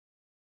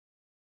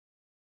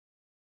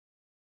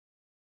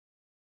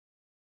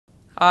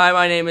Hi,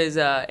 my name is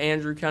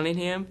Andrew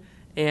Cunningham,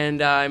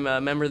 and I'm a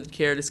member of the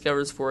Care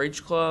Discovers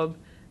 4-H Club,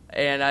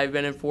 and I've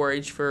been in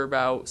 4-H for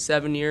about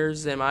 7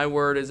 years, and my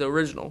word is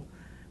original.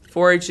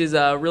 4-H is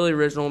really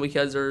original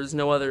because there's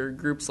no other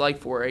groups like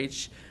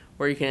 4-H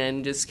where you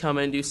can just come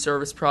and do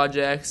service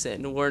projects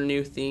and learn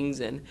new things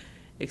and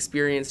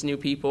experience new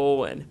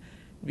people and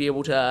be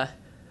able to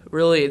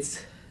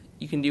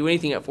you can do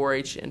anything at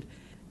 4-H, and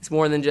it's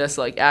more than just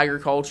like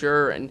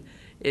agriculture, and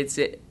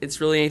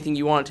it's really anything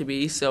you want it to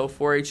be. So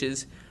 4-H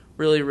is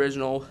really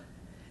original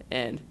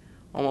and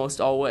almost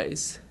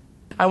always.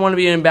 I want to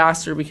be an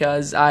ambassador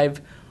because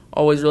I've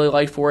always really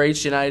liked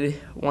 4-H, and I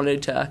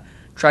wanted to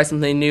try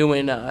something new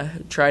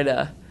and try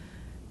to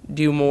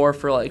do more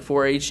for like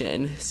 4-H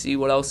and see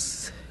what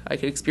else I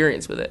could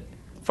experience with it.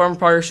 Farm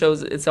Party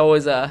shows it's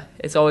always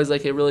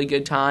like a really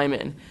good time,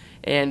 and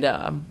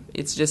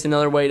it's just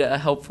another way to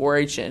help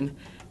 4-H and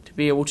to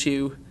be able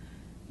to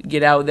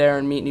get out there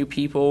and meet new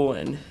people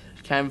and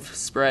kind of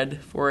spread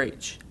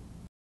 4-H.